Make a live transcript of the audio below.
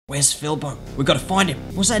Where's Filbo? We gotta find him.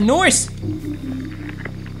 What's that noise?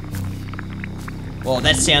 Well,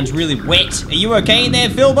 that sounds really wet. Are you okay in there,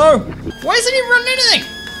 Filbo? Why isn't he running anything?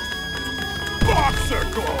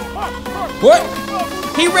 What?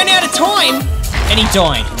 He ran out of time and he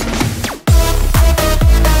died.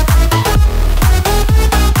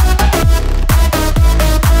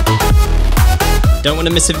 Don't want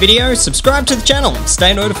to miss a video? Subscribe to the channel and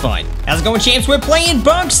stay notified. How's it going, champs? We're playing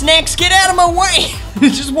Bugsnax. Get out of my way!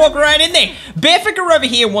 Just walk right in there. Bearficker over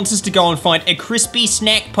here wants us to go and find a crispy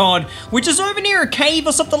snack pod, which is over near a cave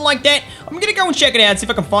or something like that. I'm gonna go and check it out, see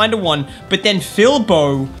if I can find a one. But then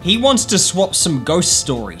Filbo, he wants to swap some ghost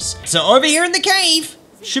stories. So over here in the cave,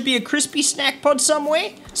 should be a crispy snack pod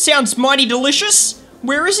somewhere. Sounds mighty delicious.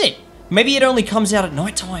 Where is it? Maybe it only comes out at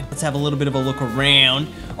nighttime. Let's have a little bit of a look around.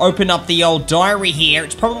 Open up the old diary here.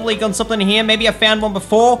 It's probably got something in here. Maybe I found one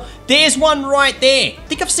before. There's one right there. I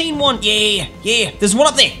think I've seen one. Yeah. There's one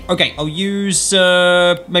up there. Okay, I'll use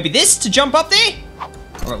maybe this to jump up there. All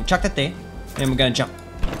right, we'll chuck that there. Then we're gonna jump.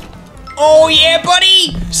 Oh yeah,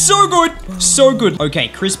 buddy! So good, so good. Okay,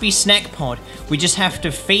 crispy snack pod. We just have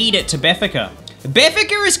to feed it to Bearficker.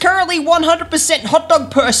 Bearficker is currently 100% hot dog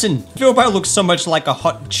person. Filbo looks so much like a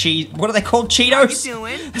hot cheese. What are they called? Cheetos? How you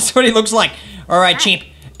doing? That's what he looks like. All right, champ,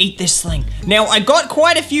 eat this thing. Now, I got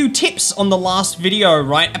quite a few tips on the last video,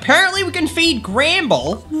 right? Apparently, we can feed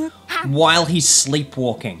Gramble while he's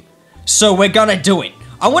sleepwalking. So we're gonna do it.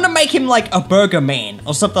 I want to make him like a burger man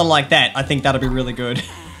or something like that. I think that'll be really good.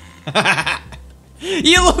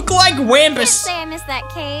 You look like Wampus. I say I miss that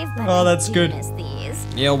cave, but Oh, that's I do good. miss these.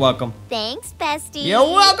 You're welcome. Thanks, bestie. You're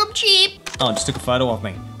welcome, cheap. Oh, just took a photo of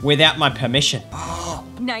me without my permission.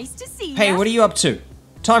 Nice to see you. Hey, what are you up to?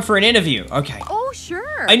 Time for an interview. Okay. Oh,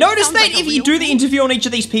 sure. I noticed Sounds that like a if you real do the thing. interview on each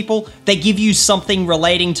of these people, they give you something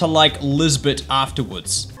relating to like Lisbeth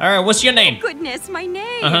afterwards. All right, what's your name? Goodness, my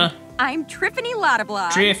name. Uh-huh. I'm Triffany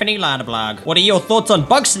Lottablog. Tiffany Lanablog. What are your thoughts on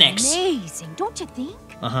Bugsnax? Amazing, don't you think?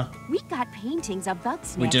 Uh-huh. We got paintings of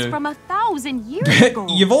We do. Bugsnax from 1,000 years ago.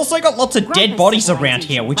 You've also got lots of dead bodies around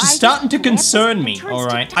here, which is starting to concern me,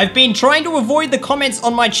 alright? I've been trying to avoid the comments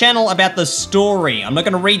on my channel about the story. I'm not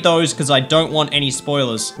gonna read those because I don't want any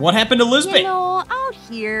spoilers. What happened to Lisbeth? You know, out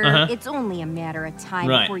here, Uh-huh. it's only a matter of time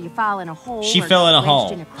Right. before you fall in a hole. She or fell in a get hole.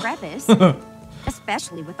 wedged in a crevice.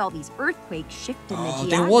 Especially with all these earthquakes shifting the geography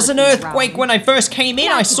There was an earthquake around. when I first came in.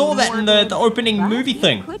 I Not saw that in the anymore, opening but movie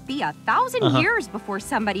thing. It could be 1,000 years before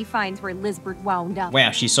somebody finds where Lisbeth wound up. Wow,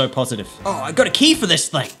 she's so positive. Oh, I got a key for this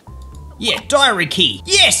thing. Yeah, diary key.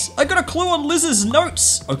 Yes, I got a clue on Liz's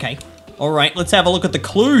notes. Okay, all right, let's have a look at the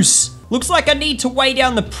clues. Looks like I need to weigh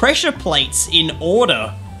down the pressure plates in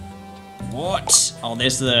order. What? Oh,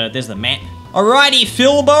 there's the map. Alrighty,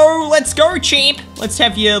 Filbo, let's go, champ. Let's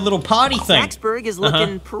have your little party thing. Blacksburg is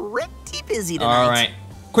looking pretty busy tonight. All right.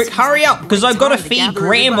 Quick, hurry up, because I've got to Time to feed gather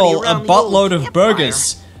Gramble everybody a around the old buttload of campfire.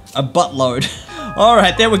 burgers. A buttload. All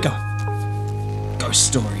right, there we go. Ghost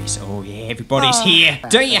stories. Oh, yeah, everybody's here.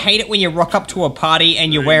 Don't you hate it when you rock up to a party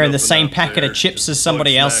and you're wearing the same packet of chips as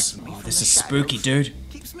somebody else? Oh, this is spooky, dude.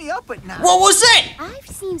 Keeps me up at night. What was that? I've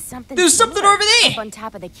seen something. There's something similar over there. up on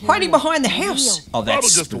top of the canyon. Hiding behind the house. Oh, Probably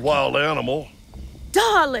that's just a wild animal.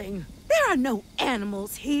 Darling, there are no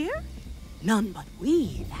animals here. None but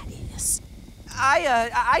we, that is.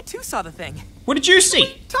 I too saw the thing. What did you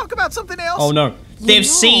see? Talk about something else. Oh, no. You They've know,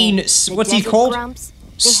 seen, the what's he desert called? grumps, they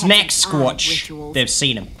have Snack some odd Squatch. rituals. They've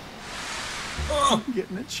seen him. I'm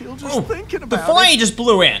getting a chill just Oh, thinking the about fire it. just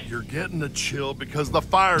blew out. You're getting a chill because the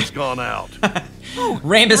fire's gone out.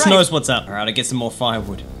 Rambus right. knows what's up. All right, I'll get some more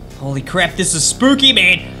firewood. Holy crap, this is spooky,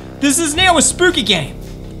 man. This is now a spooky game.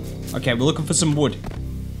 Okay, we're looking for some wood.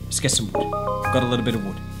 Let's get some wood. Got a little bit of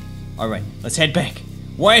wood. All right, let's head back.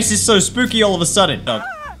 Why is this so spooky all of a sudden? Oh,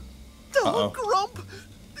 Oh, Grump.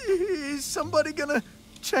 Is somebody gonna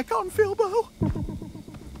check on Filbo?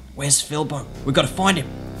 where's Filbo? We gotta find him.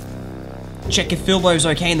 Check if Filbo's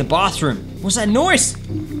okay in the bathroom. What's that noise?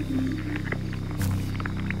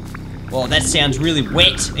 Well, that sounds really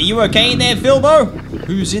wet. Are you okay in there, Filbo?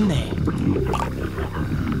 Who's in there?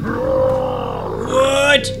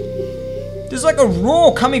 What? There's like a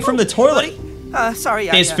roar coming from the toilet. Sorry,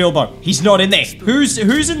 There's Filbo. He's not in there. Who's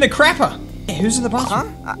in the crapper? Yeah, who's in the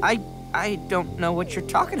bathroom? Huh? I don't know what you're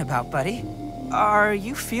talking about, buddy. Are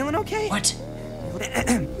you feeling okay? What?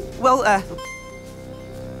 Well,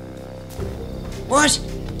 What?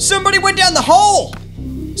 Somebody went down the hole!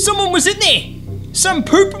 Someone was in there! Some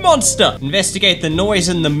poop monster! Investigate the noise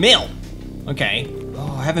in the mill. Okay.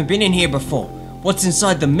 Oh, I haven't been in here before. What's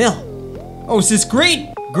inside the mill? Oh, is this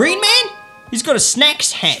Green Man? He's got a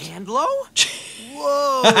snacks hat. Chandlo?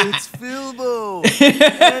 Whoa, it's Filbo.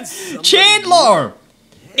 Chandler!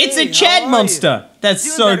 It's a Hey, Chad how are monster. That's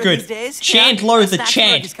Doing so better good. these days? Chandlo Yeah, the Snacks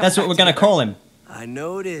Chad. just come That's what back we're gonna together. call him. I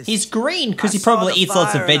noticed. He's green because I he saw probably the eats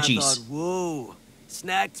lots of fire and I veggies. thought, whoa,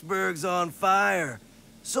 Snacksburg's on fire.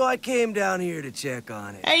 So I came down here to check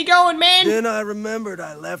on it. How you going, man? Then I remembered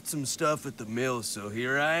I left some stuff at the mill, so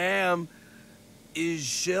here I am. Is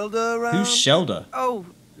Shelda around? Who's Shelda? Oh,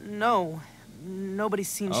 no. Nobody's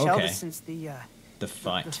seen Okay. Shelda since the The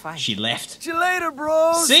fight. fight. She left. See you later,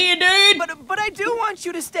 bros. See you, dude. But I do want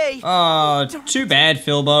you to stay. Oh, too bad,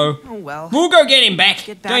 Philbo. Oh, well. We'll go get him back.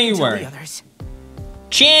 Get back Don't you until worry. the others.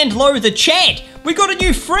 Chandlo the Chad. We got a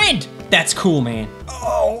new friend. That's cool, man.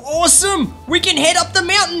 Oh, awesome. We can head up the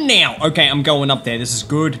mountain now. Okay, I'm going up there. This is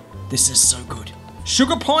good. This is so good.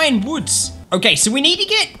 Sugar Pine Woods. Okay, so we need to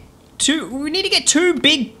get two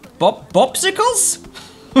big bopsicles.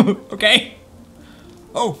 Okay.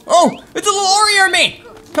 Oh, it's a little Oreo man.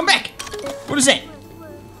 Come back. What is that?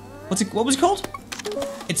 What was it called?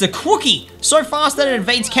 It's a cookie. So fast that it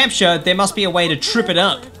evades capture, there must be a way to trip it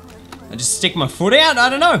up. I just stick my foot out? I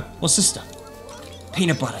don't know. What's this stuff?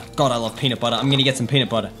 Peanut butter. God, I love peanut butter. I'm gonna get some peanut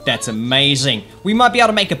butter. That's amazing. We might be able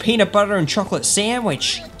to make a peanut butter and chocolate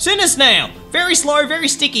sandwich. Cinder snail. Very slow, very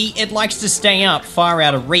sticky. It likes to stay up, far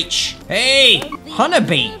out of reach. Hey,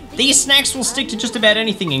 honeybee. These snacks will stick to just about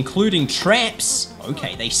anything, including traps.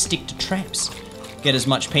 Okay, they stick to traps. Get as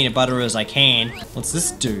much peanut butter as I can. What's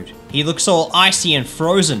this dude? He looks all icy and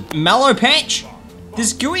frozen. Mallow patch?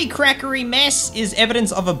 This gooey crackery mess is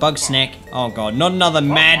evidence of a bug snack. Oh god, not another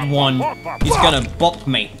mad one. He's gonna bop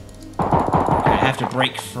me. I have to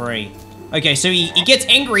break free. Okay, so he gets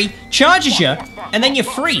angry, charges you, and then you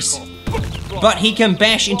freeze. But he can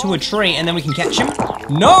bash into a tree and then we can catch him?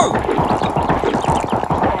 No!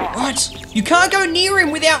 What? You can't go near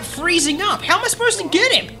him without freezing up. How am I supposed to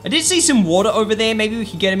get him? I did see some water over there. Maybe we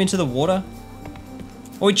could get him into the water.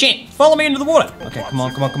 Oh, Chan, follow me into the water. Okay, come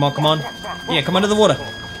on. Yeah, come under the water.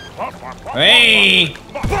 Hey!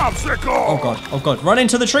 Oh god, run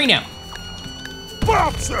into the tree now.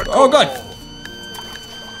 Oh god.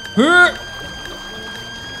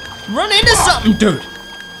 Run into something, dude.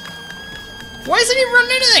 Why isn't he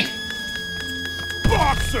running anything?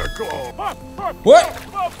 What?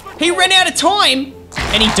 He ran out of time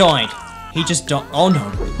and he died. He just died. Oh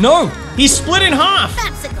no. No! He's split in half!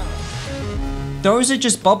 Those are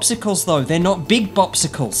just bopsicles though. They're not big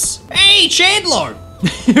bopsicles. Hey, Chandlo!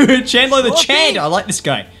 Chandlo the Chad. I like this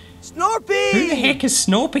guy. Snorpy! Who the heck is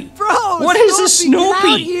Snorpy? Bro, What is a Get out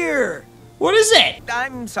Snorpy? here! What is that?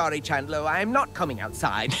 I'm sorry, Chandlo. I'm not coming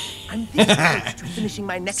outside. I'm this close to finishing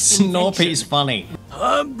my next invention. Snorpy's funny.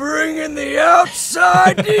 I'm bringing the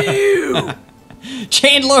outside to you!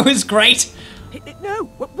 Chandlo is great. No,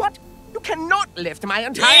 what? You cannot lift my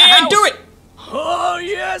entire Yeah, house. do it. Oh,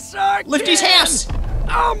 yes, I Lift his can. house.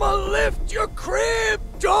 I'ma lift your crib,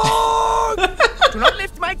 dog! Do not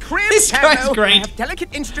lift my crib, This Chandlo. guy's great. I have delicate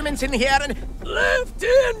instruments in here and... Lift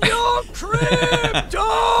in your crib,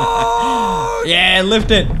 dog! Yeah,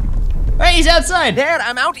 lift it. Hey, he's outside. There,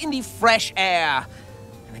 I'm out in the fresh air.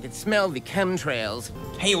 And I can smell the chemtrails.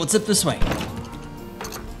 Hey, what's up this way?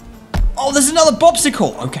 Oh, there's another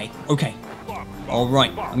bopsicle. Okay. All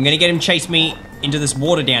right, I'm gonna get him chase me into this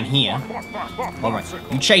water down here. All right,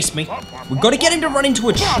 you chase me. We've got to get him to run into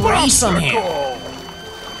a tree somehow.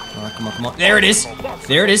 All right, come on. There it is. Hit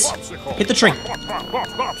the tree.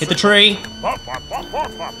 Hit the tree.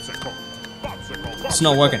 It's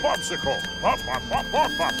not working.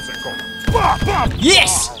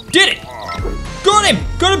 Yes! Did it! Got him!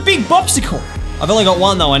 Got a big bopsicle. I've only got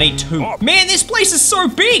one though, I need two. Man, this place is so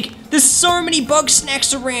big! There's so many bug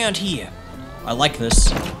snacks around here. I like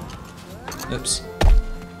this. Oops.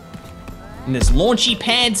 And there's launchy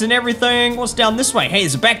pads and everything. What's down this way? Hey,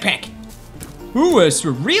 there's a backpack. Ooh, it's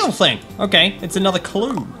a real thing. Okay, it's another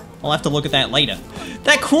clue. I'll have to look at that later.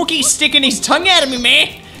 That cookie's sticking his tongue out of me, man.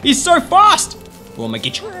 He's so fast. Oh, I'm gonna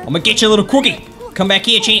get you, little cookie. Come back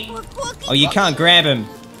here, champ. Oh, you can't grab him.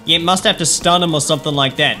 You must have to stun him or something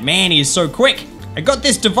like that. Man, he is so quick. I got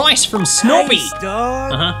this device from Snorpy. Nice,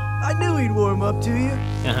 dog. I knew he'd warm up to you.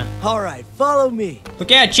 Uh-huh. All right, follow me.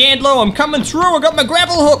 Look out, Chandlo, I'm coming through. I got my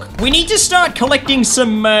grapple hook. We need to start collecting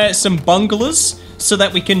some bunglers so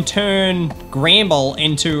that we can turn Gramble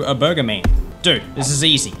into a burger man. Dude, this is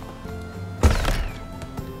easy.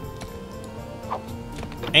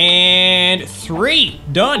 And 3,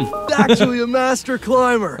 done. Actually a master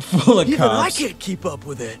climber. Full of Even I carbs. can't keep up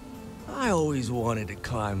with it. I always wanted to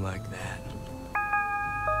climb like that.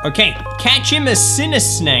 Okay, catch him a sinner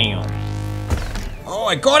snail. Oh,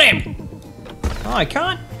 I got him. Oh, I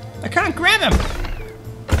can't grab him.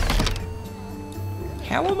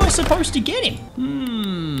 How am I supposed to get him?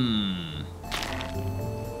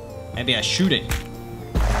 Maybe I shoot it.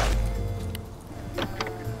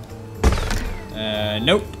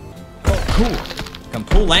 Nope. Oh, cool. Can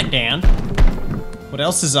pull that down. What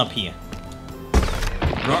else is up here?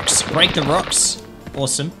 Rocks. Break the rocks.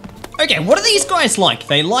 Awesome. Okay, what are these guys like?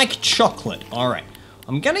 They like chocolate. Alright.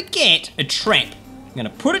 I'm gonna get a trap. I'm gonna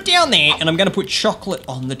put it down there, and I'm gonna put chocolate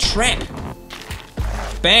on the trap.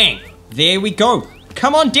 Bang. There we go.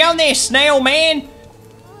 Come on down there, snail man.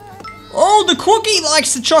 Oh, the cookie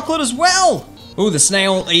likes the chocolate as well. Oh, the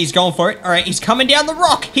snail, he's going for it. All right, he's coming down the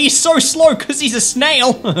rock. He's so slow because he's a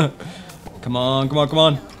snail. Come on, come on, come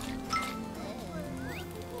on.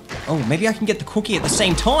 Oh, maybe I can get the cookie at the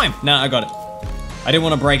same time. No, I got it. I didn't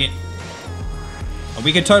want to break it. Oh,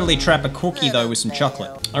 we could totally trap a cookie, though, with some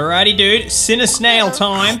chocolate. Alrighty, dude. Sinner snail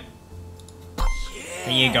time.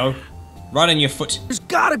 There you go. Right on your foot. There's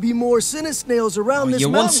gotta be more sinner snails around this You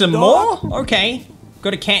mountain, want some dog. more? Okay.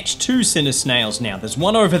 Got to catch 2 sinner snails now. There's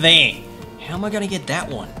one over there. How am I going to get that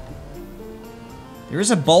one? There is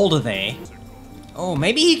a boulder there. Oh,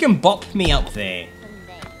 maybe he can bop me up there.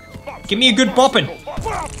 Give me a good bopping.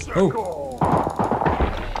 Oh.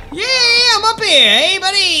 Yeah, I'm up here. Hey,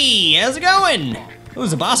 buddy. How's it going? Oh,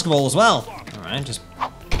 there's a basketball as well. All right, just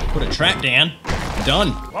put a trap down.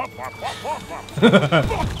 Done.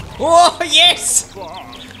 Oh, yes!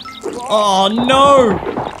 Oh, no!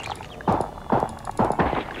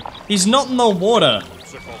 He's not in the water.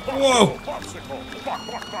 Whoa!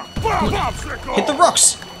 Hit the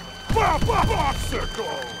rocks!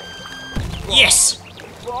 Yes!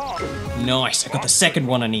 Nice, I got the second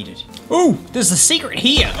one I needed. Ooh, there's a secret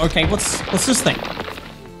here. Okay, what's this thing?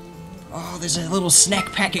 Oh, there's a little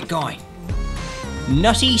snack packet guy.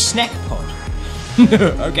 Nutty snack pod.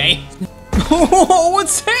 Okay. Oh,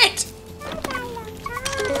 what's that?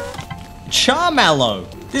 Charmallow.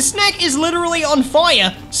 This snack is literally on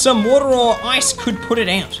fire. Some water or ice could put it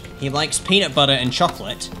out. He likes peanut butter and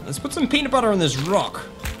chocolate. Let's put some peanut butter on this rock.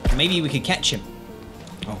 Maybe we could catch him.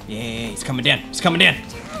 Oh, yeah, he's coming down. He's coming down.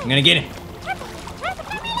 I'm gonna get him.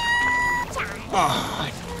 Oh,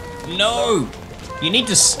 no. You need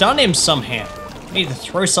to stun him somehow. You need to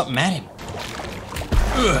throw something at him.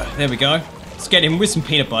 Ugh, there we go. Let's get him with some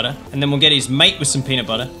peanut butter, and then we'll get his mate with some peanut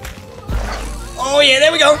butter. Oh yeah,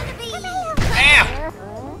 there we go. Ow!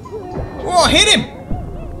 Oh, hit him!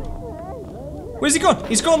 Where's he gone?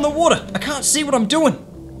 He's gone in the water. I can't see what I'm doing.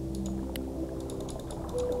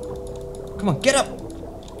 Come on, get up.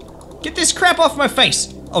 Get this crap off my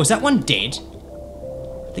face. Oh, is that one dead?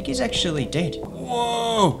 I think he's actually dead.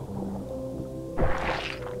 Whoa!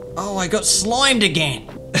 Oh, I got slimed again.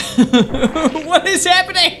 What is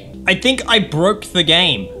happening? I think I broke the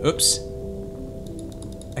game. Oops.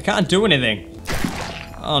 I can't do anything.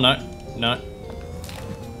 Oh, no. No.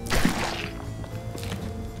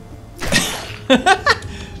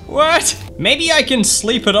 What? Maybe I can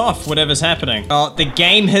sleep it off, whatever's happening. Oh, the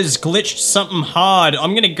game has glitched something hard.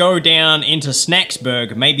 I'm gonna go down into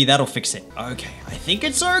Snacksburg. Maybe that'll fix it. Okay, I think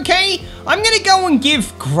it's okay. I'm gonna go and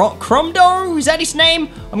give Cromdo, is that his name?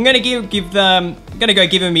 I'm gonna go give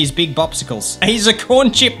him his big popsicles. He's a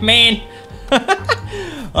corn chip man.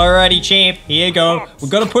 Alrighty, champ, here you go. We've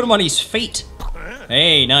got to put him on his feet.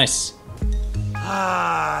 Hey, nice.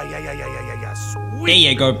 Ah, yeah, sweet. There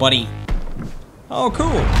you go, buddy. Oh,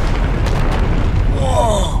 cool.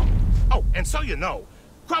 Whoa. Oh, and so you know,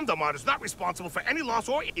 Cromdomart is not responsible for any loss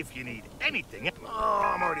or if you need anything. Oh,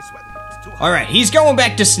 I'm already sweating. It's too hot. Alright, he's going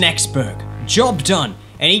back to Snacksburg. Job done.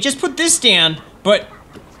 And he just put this down, but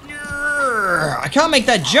I can't make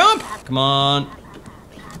that jump. Come on.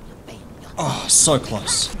 Oh, so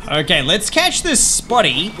close. Okay, let's catch this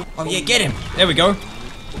Spotty. Oh yeah, get him. There we go.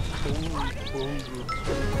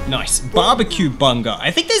 Nice. Barbecue bunger.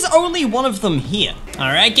 I think there's only one of them here.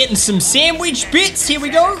 Alright, getting some sandwich bits. Here we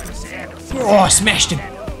go. Oh, smashed him.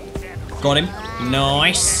 Got him.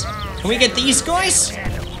 Nice. Can we get these guys?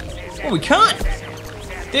 Oh, we can't.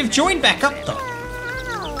 They've joined back up though.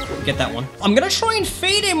 Get that one. I'm gonna try and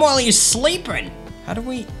feed him while he's sleeping. How do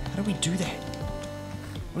we do that?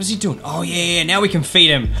 What is he doing? Oh yeah, now we can feed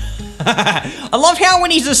him. I love how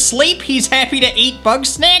when he's asleep, he's happy to eat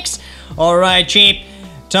Bugsnax. Alright, champ.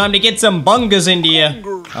 Time to get some bungers into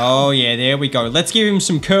you. Oh yeah, there we go. Let's give him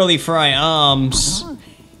some curly fry arms.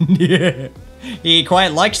 Yeah. He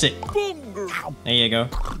quite likes it. There you go.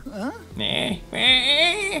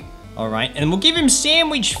 Alright, and we'll give him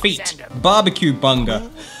sandwich feet. Barbecue bunger.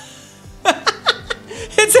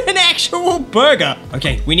 It's an actual burger.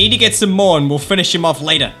 Okay, we need to get some more and we'll finish him off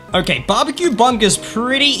later. Okay, barbecue bunger's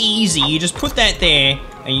pretty easy. You just put that there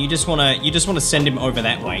and you just wanna send him over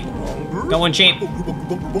that way. Go on, champ.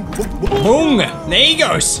 Boom! There he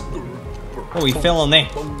goes. Oh, he fell on there.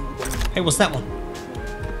 Hey, what's that one?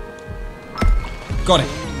 Got it.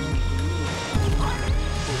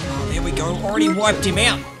 Oh, there we go. Already wiped him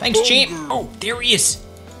out. Thanks, champ. Oh, there he is.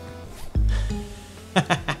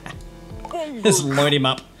 Let's load him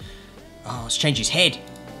up. Oh, let's change his head.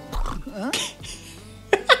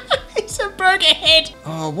 It's a burger head.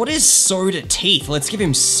 Oh, what is soda teeth? Let's give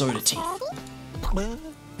him soda teeth.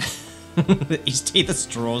 His teeth are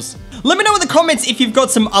straws. Let me know in the comments if you've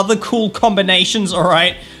got some other cool combinations,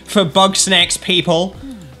 alright, for Bugsnax people.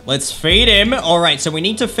 Let's feed him. Alright, so we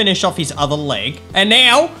need to finish off his other leg. And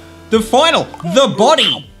now, the final, the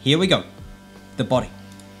body. Here we go. The body.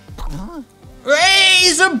 Hey,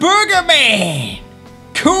 he's a burger man.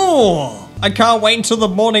 Cool. I can't wait until the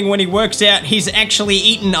morning when he works out he's actually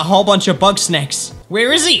eaten a whole bunch of Bugsnax.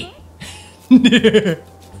 Where is he?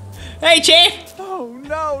 Hey, champ. Oh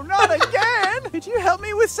no, not again! Could you help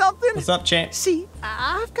me with something? What's up, champ? See,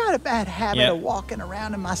 I've got a bad habit of walking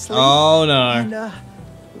around in my sleep. Oh no. And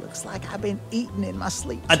looks like I've been eating in my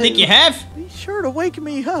sleep I think you have. Be sure to wake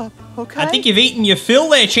me up, okay? I think you've eaten your fill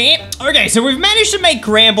there, champ. Okay, so we've managed to make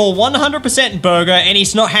Gramble 100% burger, and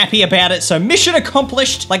he's not happy about it, so mission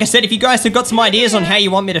accomplished. Like I said, if you guys have got some ideas on how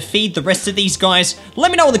you want me to feed the rest of these guys,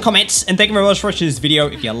 let me know in the comments, and thank you very much for watching this video.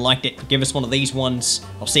 If you liked it, give us one of these ones.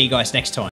 I'll see you guys next time.